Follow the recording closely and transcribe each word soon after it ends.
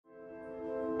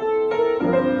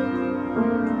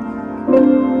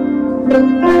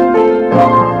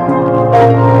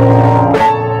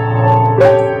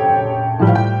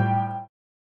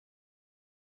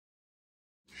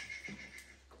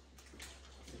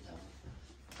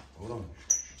Hold on.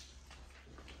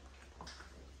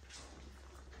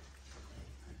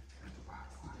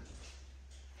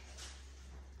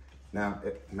 Now,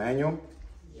 manual?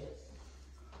 Yes.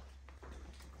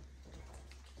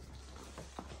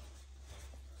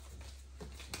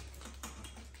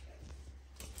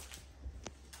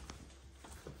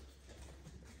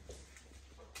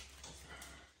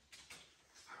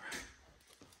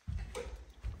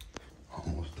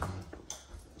 Almost done.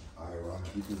 All right, Ron,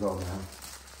 you can go now.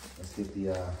 Let's get the,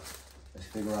 let's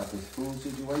figure out this food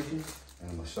situation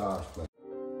and a massage place.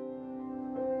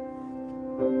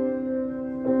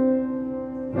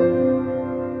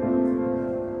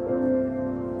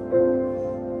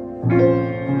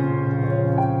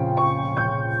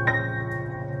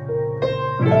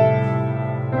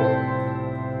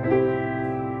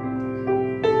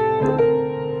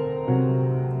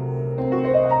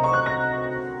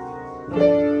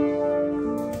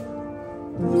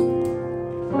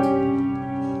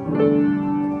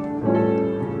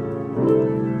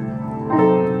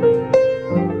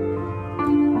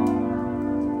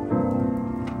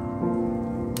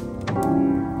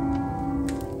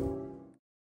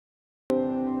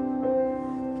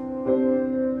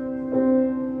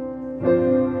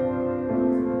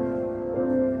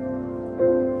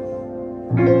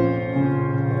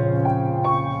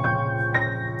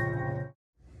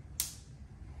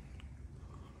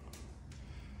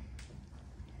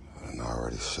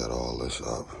 Set all this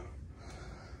up.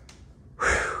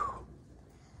 Whew.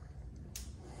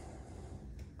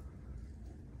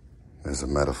 There's a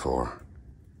metaphor.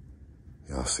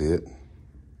 Y'all see it?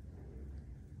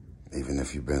 Even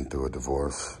if you've been through a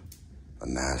divorce, a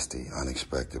nasty,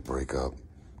 unexpected breakup,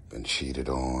 been cheated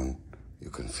on,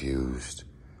 you're confused,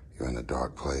 you're in a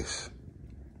dark place.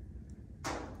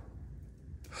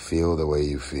 Feel the way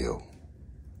you feel,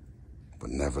 but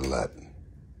never let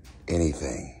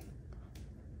anything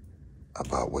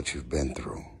about what you've been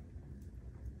through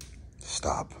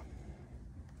stop.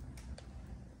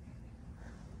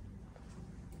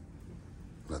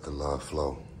 Let the love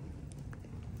flow.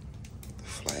 The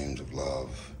flames of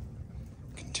love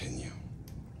continue.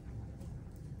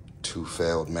 2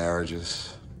 failed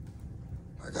marriages.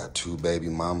 I got 2 baby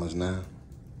mamas now.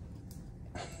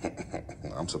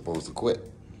 I'm supposed to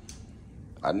quit.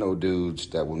 I know dudes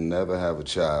that will never have a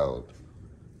child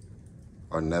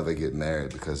or never get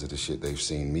married because of the shit they've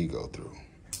seen me go through.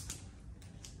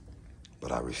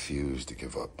 But I refuse to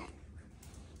give up.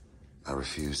 I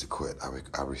refuse to quit.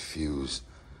 I refuse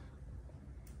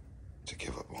to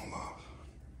give up on love.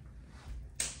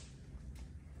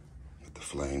 Let the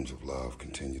flames of love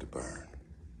continue to burn.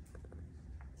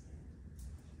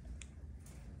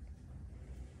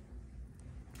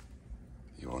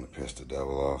 You want to piss the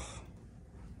devil off?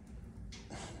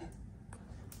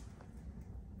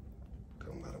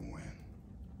 Don't let him win.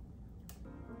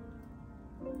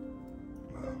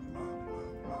 Love, love,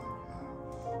 love, love, love.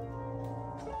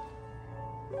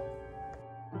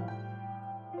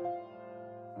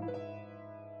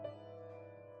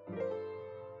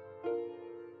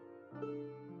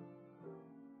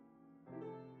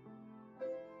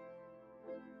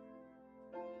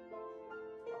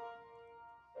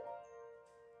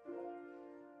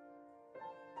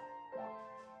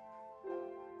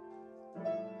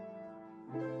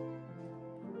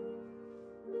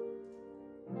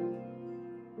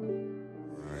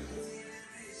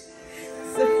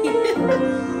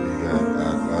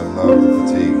 I love the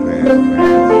fatigue band,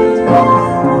 Let's go.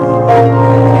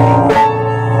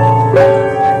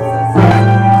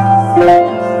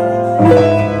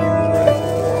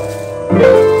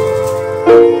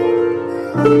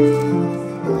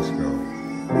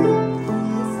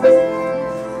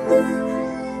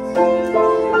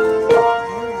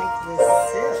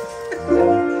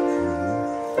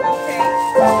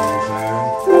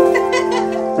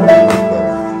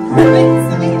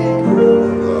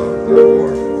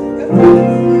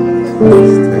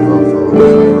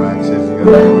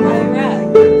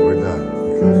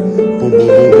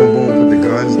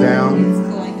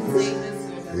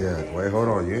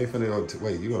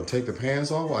 Wait, you gonna take the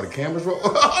pants off while the cameras roll?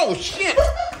 Oh shit!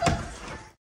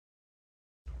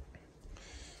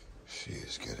 She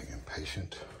is getting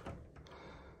impatient.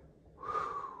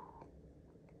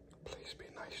 Please be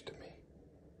nice to me.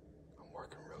 I'm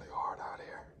working really hard out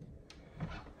here.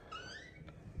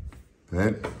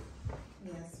 Babe?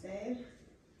 Yes, babe.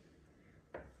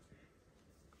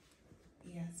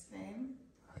 Yes, babe.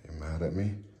 Are you mad at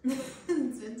me? It's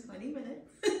been 20 minutes.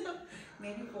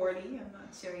 Maybe 40, I'm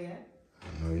not sure yet. I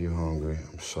know you're hungry.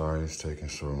 I'm sorry it's taking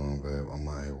so long, babe. I'm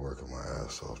out here working my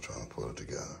ass off trying to put it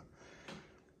together.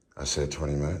 I said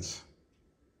 20 minutes.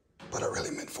 But I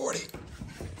really meant 40.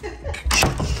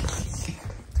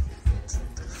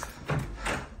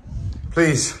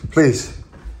 Please, please.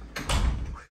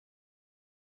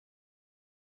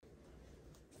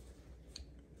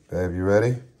 Babe, you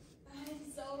ready? I'm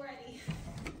so ready.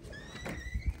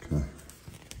 Okay.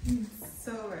 I'm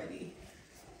so ready.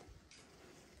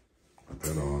 Put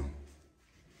that on.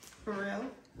 For real?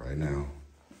 Right now.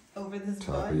 Over this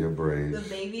Top bun? of your braids. The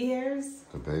baby hairs?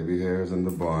 The baby hairs and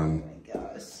the bun. Oh my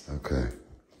gosh. Okay.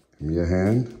 Give me your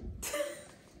hand.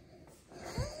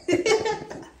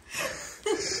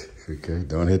 Okay,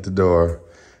 don't hit the door.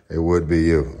 It would be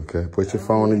you. Okay, put your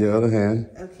phone in your other hand.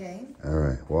 Okay. All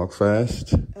right, walk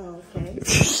fast. Oh, okay.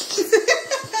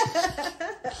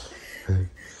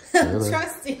 I'm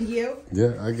trusting you.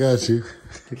 Yeah, I got you.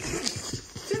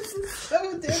 This is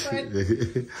so different.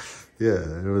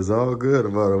 Yeah, it was all good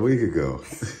about a week ago.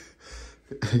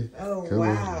 Oh, Come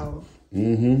wow.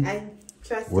 Mm-hmm. I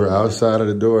trust you. We're outside of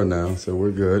the door now, so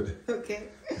we're good. Okay.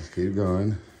 Let's keep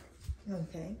going.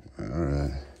 Okay. All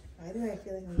right. Why do I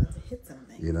feel like I'm about to hit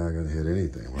something? You're not going to hit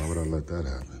anything. Why would I let that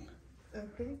happen?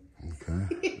 Okay. Okay.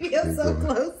 You feel Keep so going.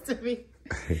 close to me.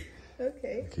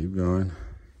 Okay. Keep going.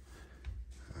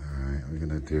 All right, we're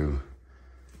going to do...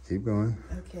 Keep going.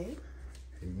 Okay.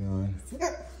 Keep going.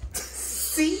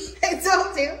 See? I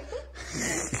told you.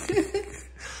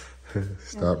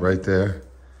 Stop right there.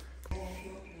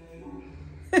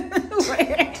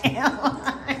 Where am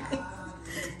I?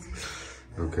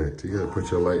 Okay, so you got to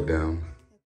put your light down.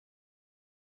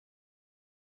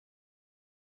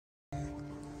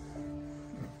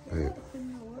 Hey,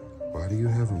 why do you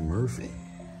have a Murphy?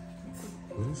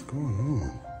 What is going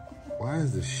on? Why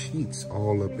is the sheets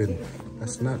all up in?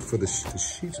 That's not for the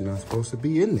sheets not supposed to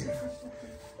be in there.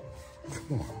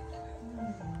 Come on.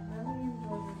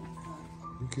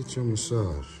 You get your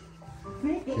massage.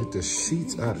 Get the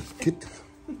sheets out of, get,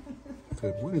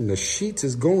 what in the sheets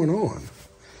is going on?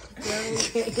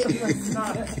 It's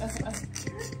not. It's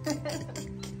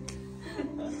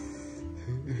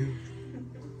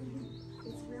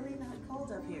really not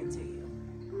cold up here to you.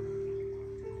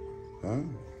 Huh?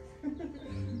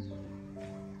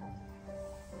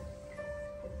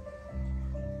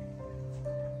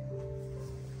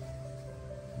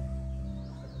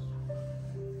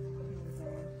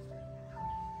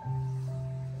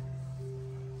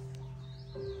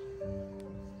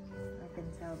 I can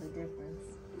tell the difference.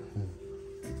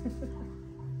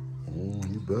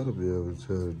 You better be able to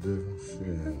tell the difference.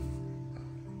 Shit.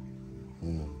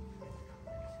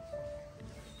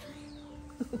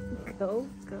 Go.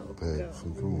 Babe, so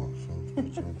come on. So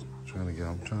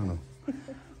I'm trying to,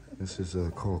 this is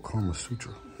called Kama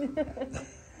Sutra.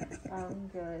 I'm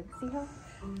good. See how?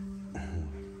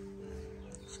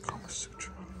 It's Kama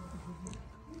Sutra.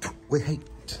 Wait, hey.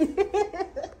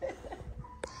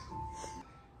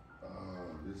 Oh,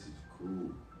 this is cool.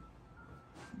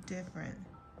 Different.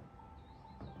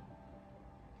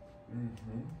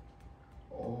 Mm-hmm.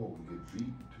 Oh, we get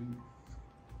beat too.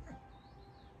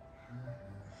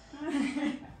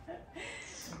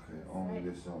 Okay, only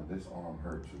this arm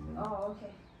hurts you. Man. Oh,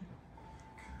 okay.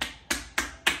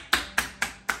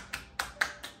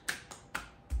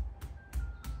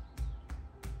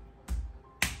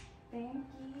 Thank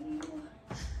you.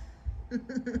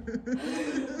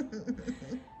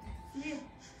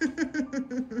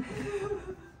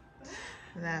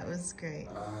 That was great.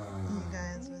 You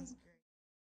guys was great.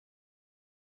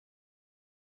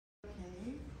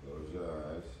 Okay. Close your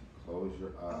eyes. Close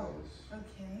your eyes.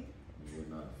 Okay. You're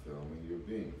not filming, you're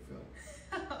being filmed.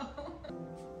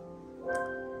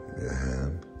 Your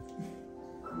hand.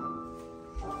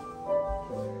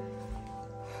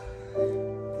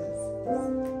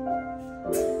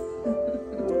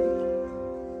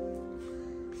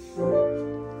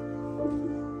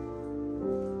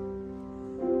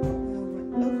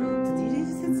 Did you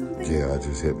just hit something? Yeah, I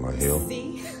just hit my heel.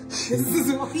 See? This is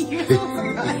why you're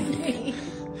not me.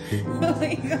 Oh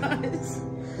my gosh.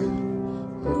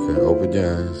 Okay, open your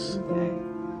eyes. Okay.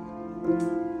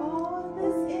 Oh,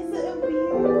 this is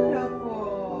beautiful.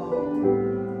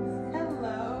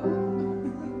 Hello.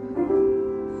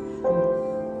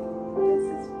 This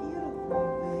is beautiful,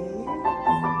 babe.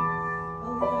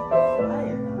 Oh, we got the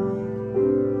fire going.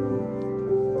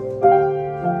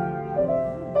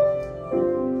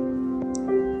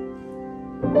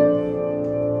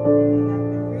 We got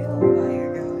the real fire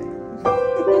going.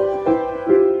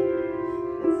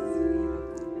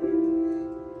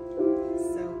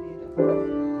 So beautiful.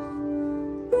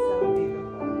 So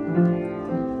beautiful.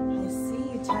 I see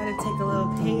you try to take a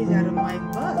little page out of my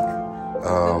book.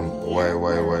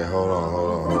 Wait, hold on.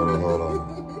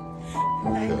 I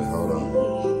Okay, hold on.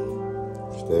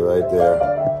 see. Stay right there.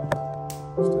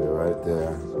 Stay right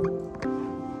there.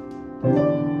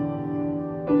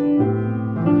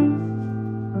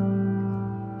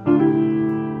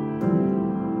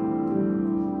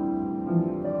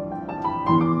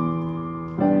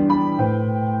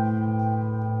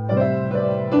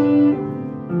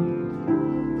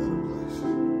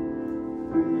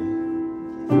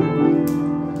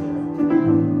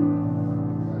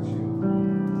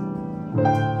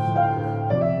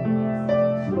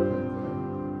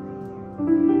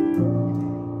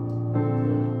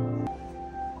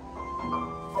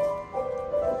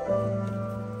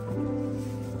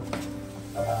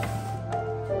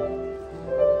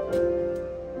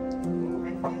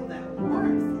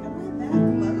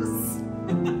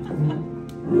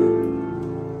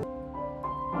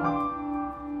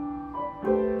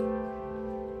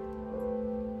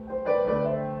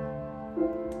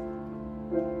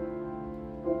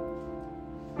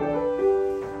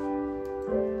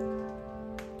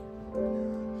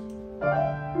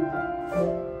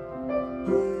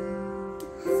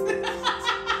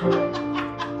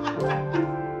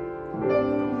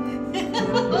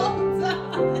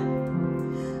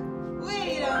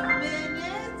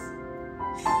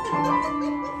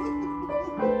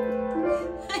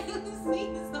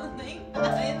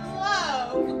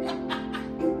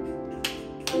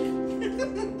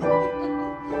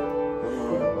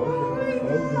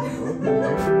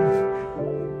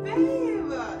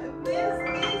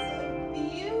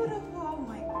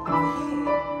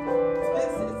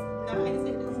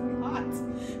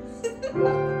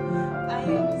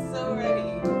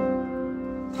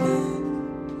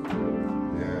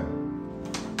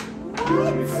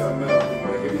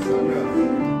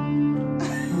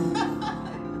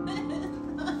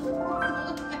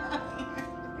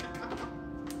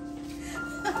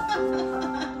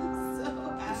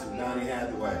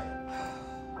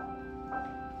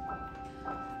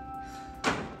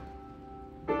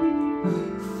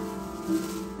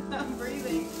 I'm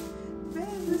breathing.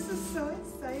 Man, this is so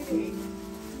exciting.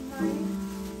 My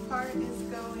heart is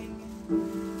going.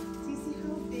 Do you see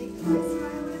how big my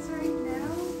smile is right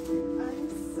now? I'm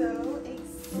so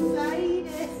excited.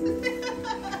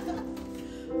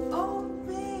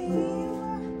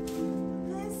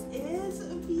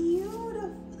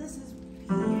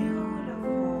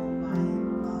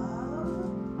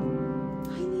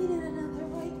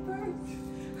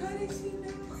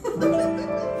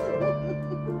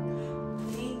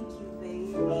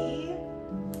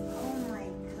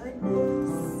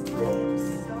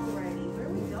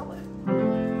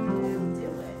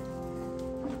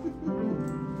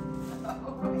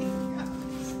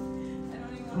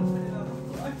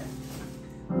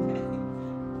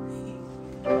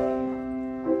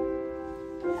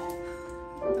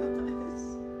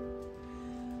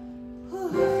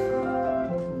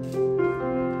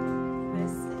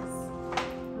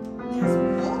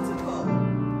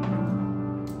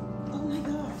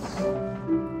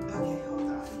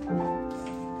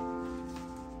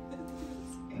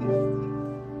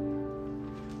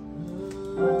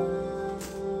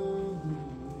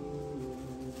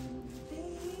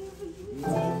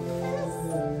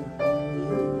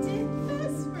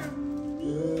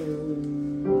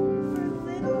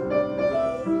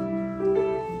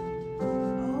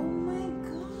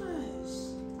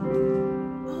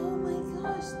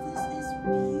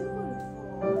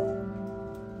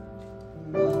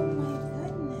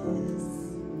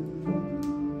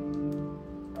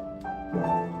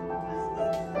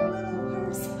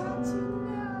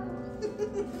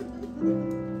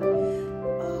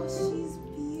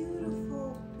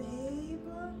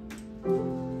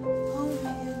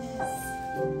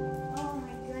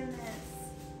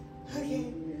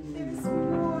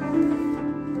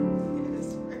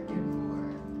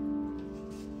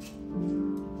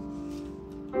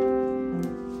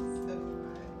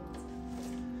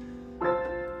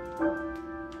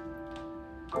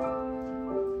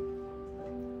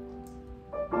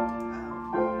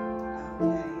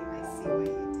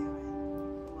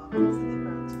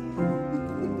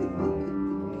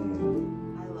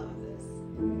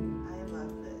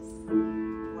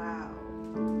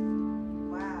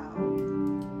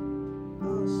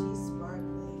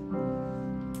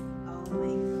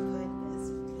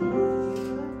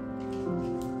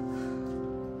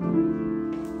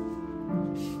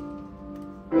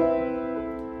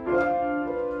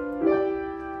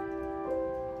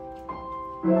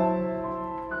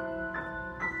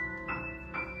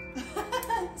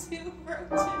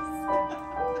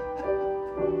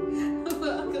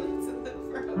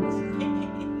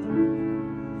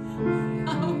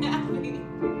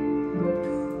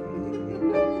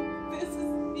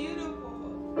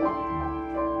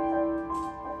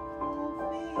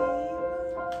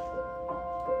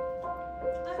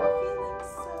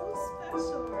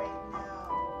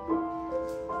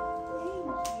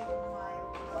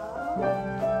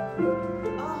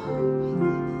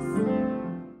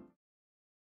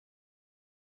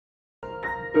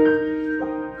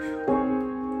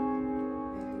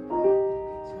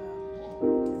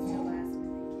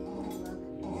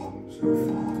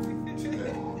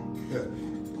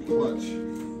 clutch.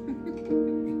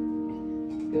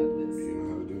 Got this. Do you know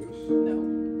how to do this? No.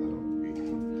 I don't either.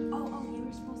 Oh, you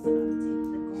were supposed to take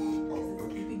the gold because it's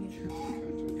keeping it true.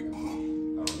 Okay.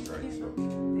 Right, so.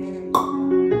 There you go.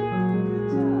 Good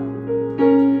job.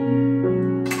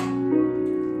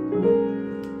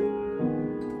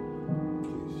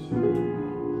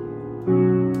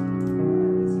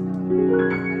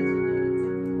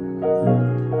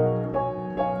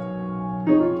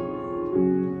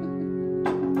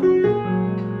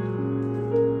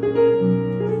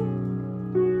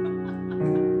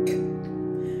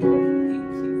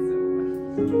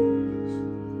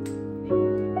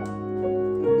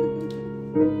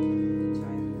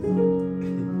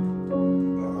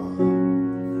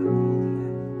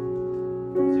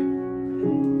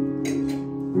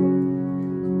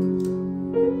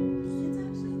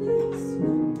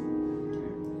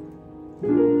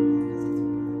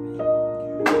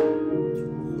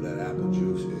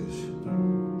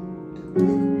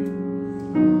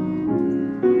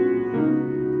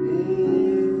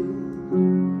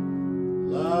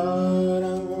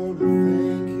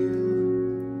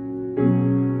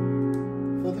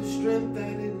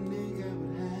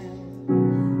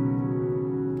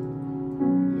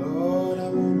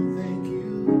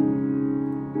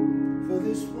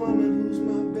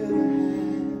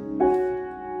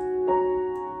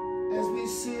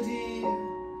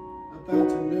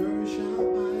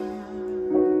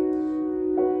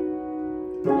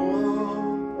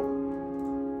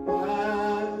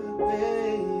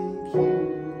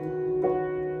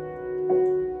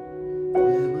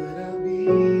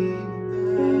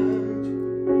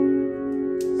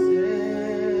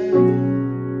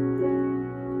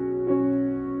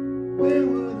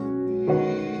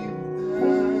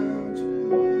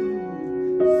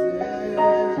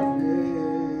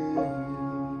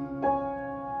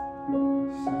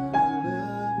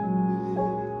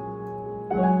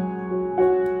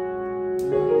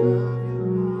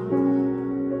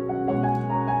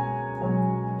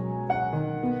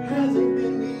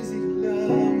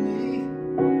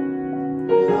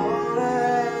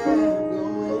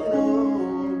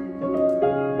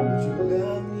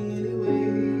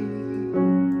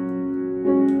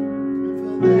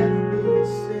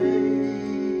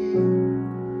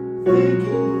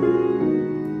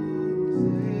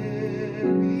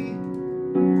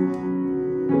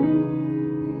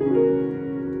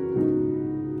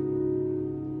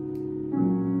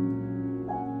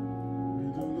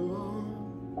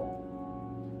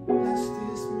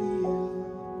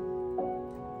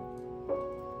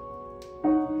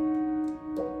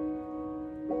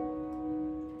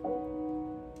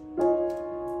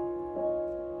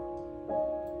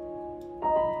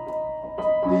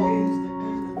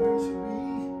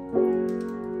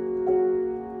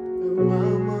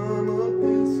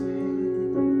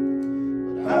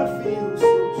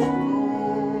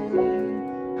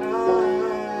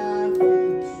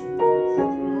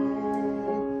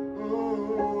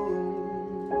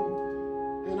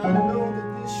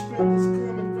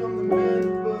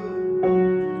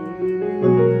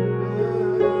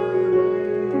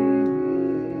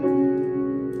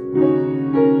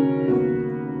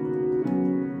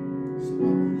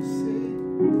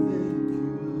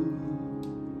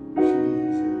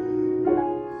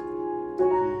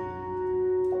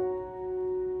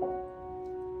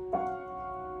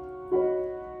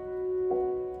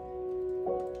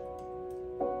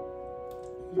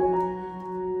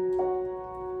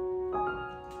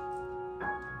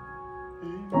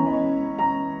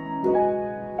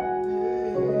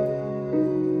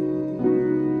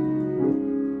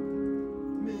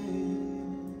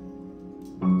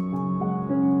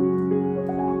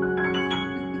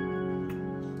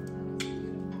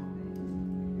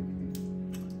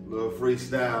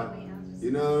 Freestyle, you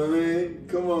know what I mean?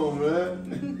 Come on,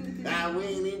 man. We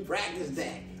ain't even practiced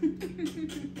that.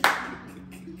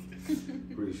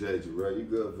 Appreciate you, bro. You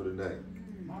good for the night.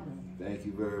 Thank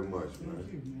you very much, man.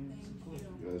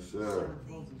 Yes, sir.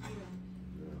 Yeah,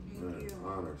 man.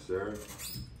 Honor, sir.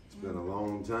 It's been a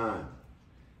long time.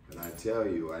 And I tell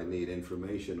you, I need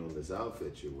information on this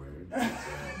outfit you're wearing.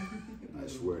 I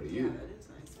swear to you,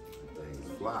 things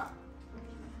fly.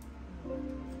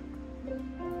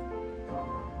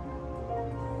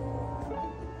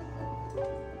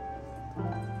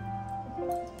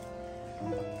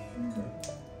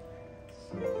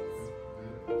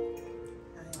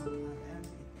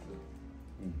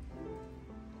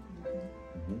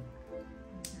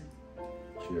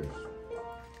 Cheers.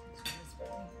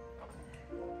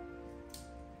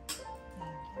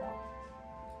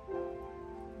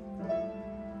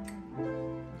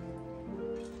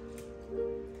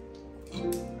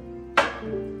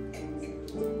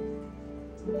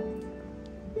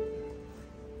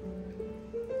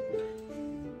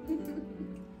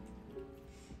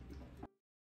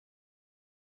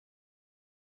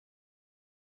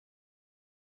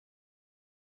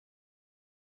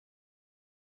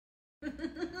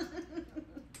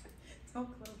 Don't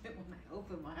close it when I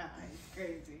open my eyes.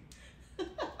 Crazy. Close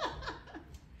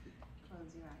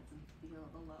your eyes and feel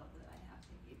the love that I have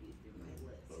to give you through my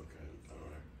lips. Okay, all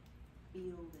right.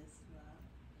 Feel this love.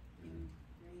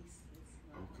 Embrace this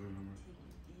love. Okay. Take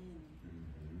it in.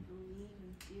 Believe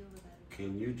and feel that I love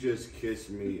Can you just kiss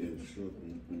me and shoot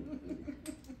me?